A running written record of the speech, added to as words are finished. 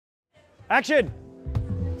Action!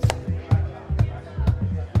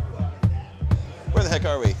 Where the heck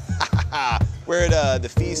are we? We're at the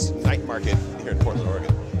Feast Night Market here in Portland,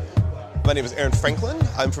 Oregon. My name is Aaron Franklin.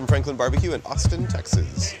 I'm from Franklin Barbecue in Austin,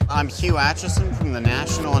 Texas. I'm Hugh Atchison from the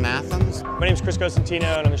National in Athens. My name is Chris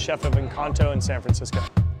Cosentino, and I'm the chef of Encanto in San Francisco.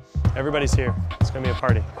 Everybody's here. It's gonna be a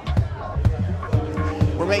party.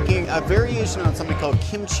 We're making a variation on something called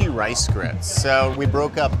kimchi rice grits. So we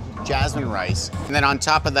broke up jasmine rice, and then on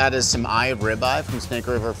top of that is some eye of ribeye from Snake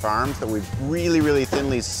River Farms that we've really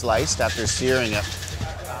thinly sliced after searing it.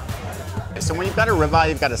 So when you've got a ribeye,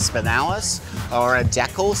 you've got a spinalis or a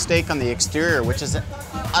deckle steak on the exterior, which is an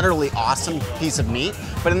utterly awesome piece of meat.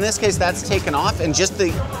 But in this case, that's taken off and just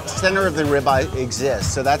the center of the ribeye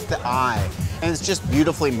exists. So that's the eye. And it's just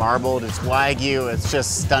beautifully marbled. It's Wagyu. It's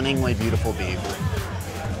just stunningly beautiful beef.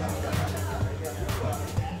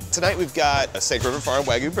 Tonight we've got a Snake River Farm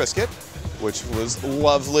Wagyu brisket, which was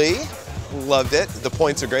lovely. Loved it. The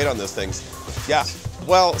points are great on those things. Yeah.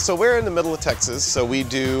 Well, so we're in the middle of Texas, so we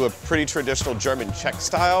do a pretty traditional German Czech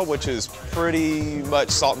style, which is pretty much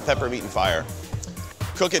salt and pepper, meat and fire.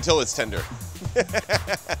 Cook it till it's tender.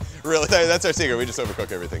 Really, that's our secret. We just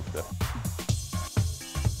overcook everything.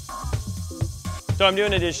 So I'm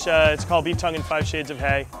doing a dish, it's called beef tongue in 5 shades of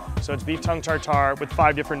hay. So it's beef tongue tartare with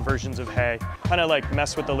 5 different versions of hay. Kind of like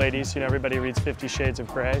mess with the ladies, you know, everybody reads 50 Shades of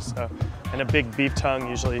Grey, so, and a big beef tongue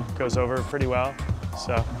usually goes over pretty well.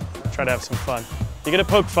 So try to have some fun. You gotta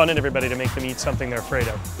poke fun at everybody to make them eat something they're afraid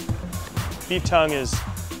of. Beef tongue is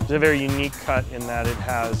a very unique cut in that it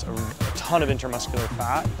has a ton of intermuscular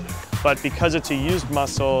fat, but because it's a used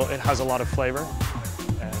muscle, it has a lot of flavor.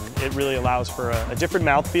 And it really allows for a different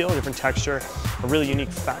mouthfeel, a different texture, a really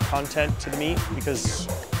unique fat content to the meat because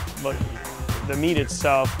the meat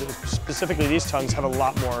itself, specifically these tongues, have a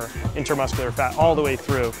lot more intermuscular fat all the way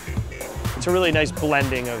through. It's a really nice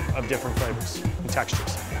blending of different flavors and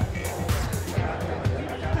textures.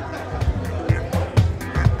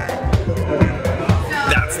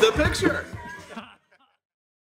 That's the picture.